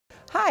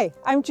Hi,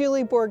 I'm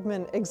Julie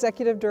Borgman,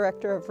 Executive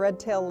Director of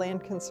Red-tail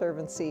Land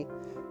Conservancy,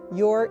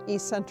 your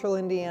East Central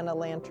Indiana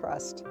Land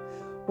Trust.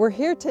 We're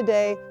here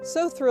today,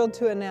 so thrilled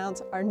to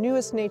announce our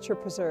newest nature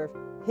preserve,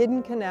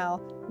 Hidden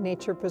Canal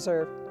Nature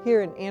Preserve,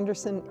 here in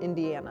Anderson,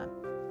 Indiana.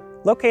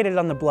 Located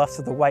on the bluffs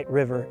of the White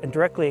River and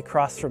directly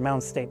across from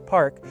Mountain State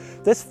Park,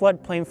 this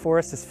floodplain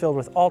forest is filled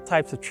with all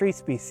types of tree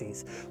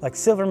species, like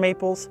silver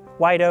maples,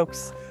 white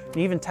oaks, and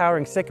even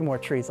towering sycamore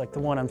trees like the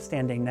one I'm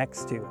standing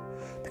next to.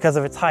 Because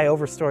of its high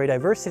overstory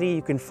diversity,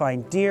 you can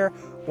find deer,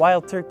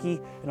 wild turkey,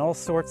 and all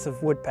sorts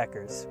of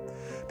woodpeckers.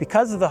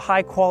 Because of the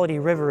high quality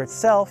river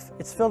itself,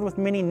 it's filled with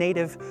many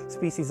native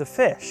species of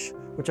fish,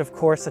 which of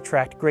course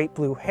attract great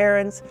blue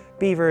herons,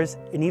 beavers,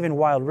 and even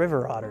wild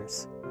river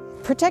otters.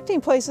 Protecting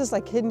places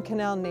like Hidden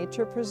Canal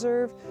Nature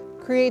Preserve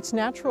creates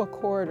natural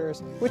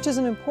corridors, which is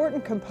an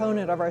important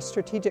component of our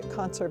strategic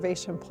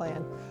conservation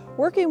plan.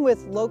 Working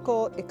with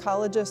local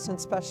ecologists and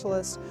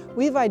specialists,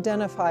 we've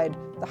identified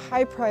the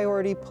high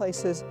priority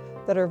places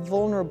that are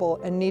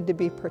vulnerable and need to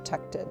be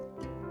protected.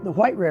 The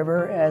White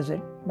River, as it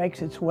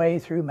makes its way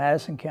through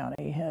Madison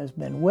County, has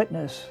been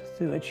witness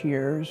through its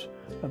years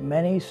of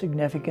many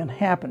significant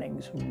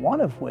happenings,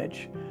 one of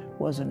which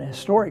was an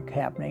historic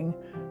happening,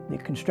 the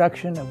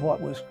construction of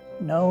what was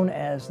known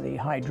as the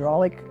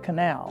Hydraulic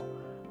Canal.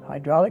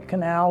 Hydraulic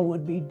Canal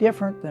would be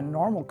different than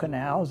normal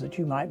canals that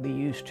you might be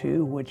used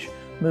to, which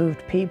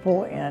moved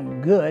people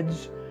and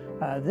goods.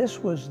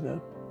 The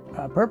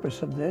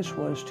purpose of this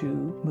was to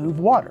move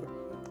water,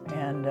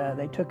 and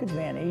they took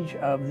advantage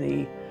of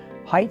the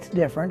height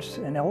difference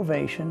in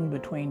elevation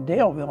between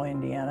Daleville,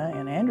 Indiana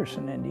and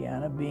Anderson,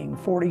 Indiana, being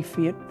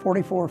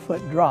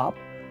 44-foot drop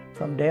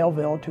from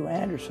Daleville to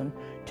Anderson,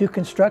 to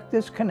construct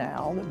this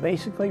canal that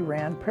basically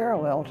ran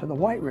parallel to the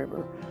White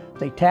River.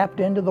 They tapped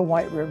into the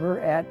White River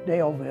at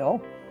Daleville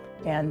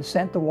and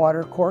sent the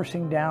water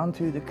coursing down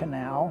through the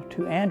canal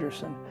to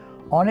Anderson.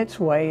 On its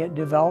way, it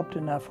developed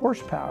enough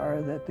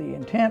horsepower that the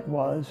intent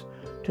was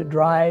to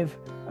drive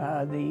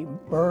the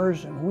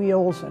burrs and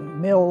wheels and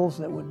mills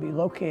that would be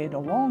located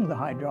along the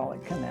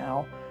Hydraulic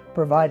Canal,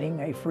 providing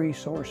a free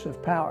source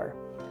of power.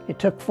 It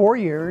took 4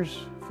 years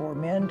for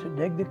men to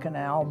dig the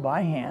canal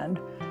by hand,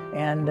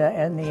 and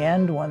in the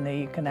end, when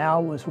the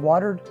canal was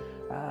watered,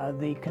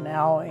 the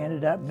canal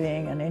ended up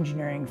being an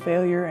engineering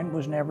failure and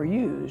was never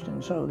used,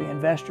 and so the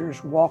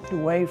investors walked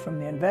away from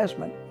the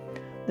investment.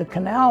 The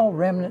canal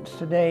remnants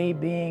today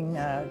being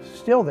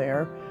still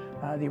there.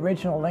 The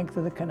original length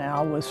of the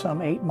canal was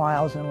some 8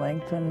 miles in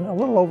length, and a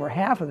little over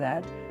half of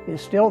that is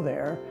still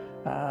there,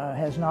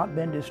 has not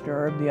been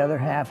disturbed. The other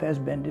half has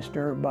been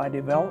disturbed by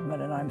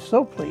development, and I'm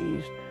so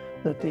pleased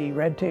that the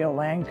Red-tail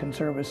Land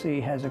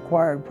Conservancy has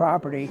acquired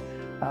property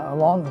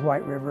along the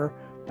White River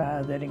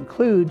that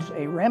includes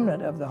a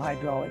remnant of the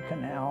Hydraulic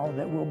Canal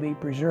that will be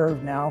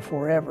preserved now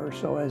forever.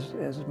 So as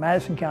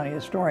Madison County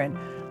historian,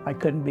 I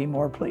couldn't be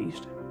more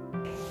pleased.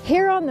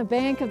 Here on the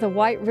bank of the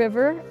White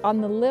River, on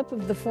the lip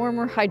of the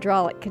former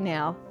Hydraulic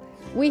Canal,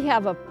 we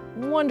have a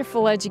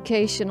wonderful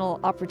educational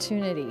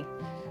opportunity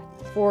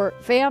for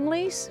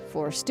families,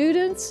 for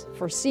students,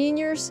 for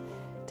seniors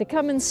to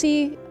come and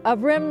see a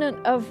remnant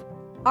of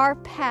our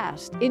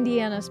past,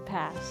 Indiana's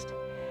past.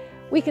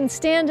 We can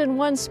stand in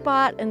one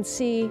spot and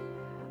see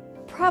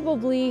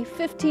probably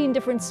 15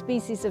 different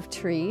species of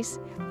trees.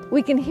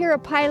 We can hear a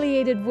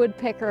pileated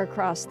woodpecker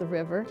across the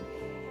river.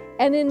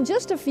 And in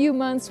just a few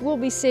months, we'll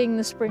be seeing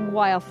the spring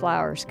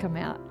wildflowers come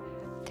out.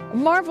 A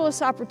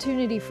marvelous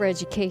opportunity for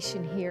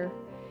education here.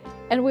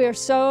 And we are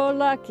so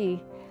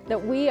lucky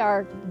that we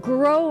are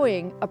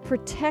growing a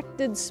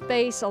protected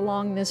space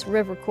along this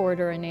river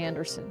corridor in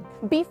Anderson.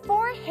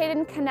 Before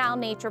Hidden Canal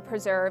Nature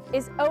Preserve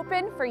is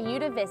open for you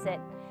to visit,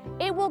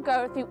 it will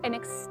go through an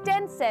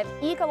extensive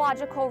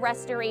ecological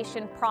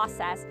restoration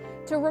process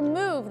to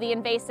remove the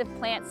invasive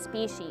plant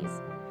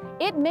species.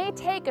 It may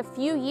take a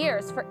few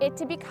years for it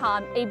to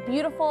become a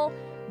beautiful,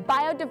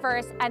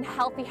 biodiverse, and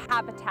healthy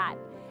habitat,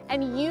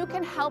 and you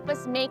can help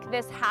us make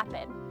this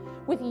happen.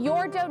 With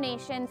your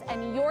donations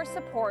and your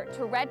support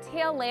to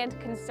Red-tail Land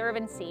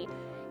Conservancy,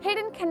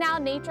 Hidden Canal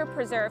Nature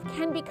Preserve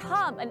can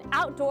become an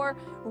outdoor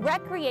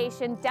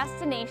recreation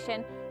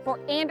destination for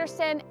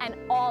Anderson and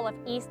all of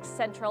East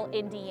Central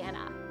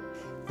Indiana.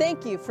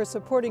 Thank you for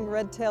supporting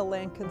Red-tail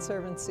Land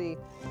Conservancy.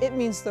 It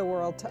means the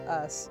world to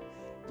us.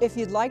 If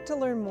you'd like to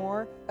learn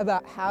more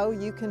about how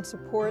you can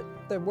support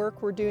the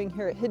work we're doing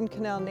here at Hidden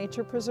Canal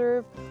Nature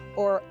Preserve,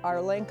 or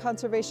our land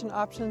conservation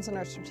options and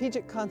our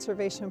strategic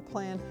conservation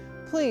plan,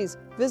 please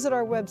visit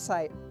our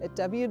website at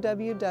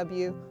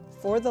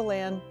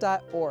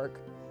www.fortheland.org,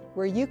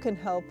 where you can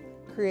help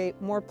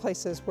create more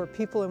places where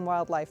people and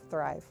wildlife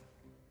thrive.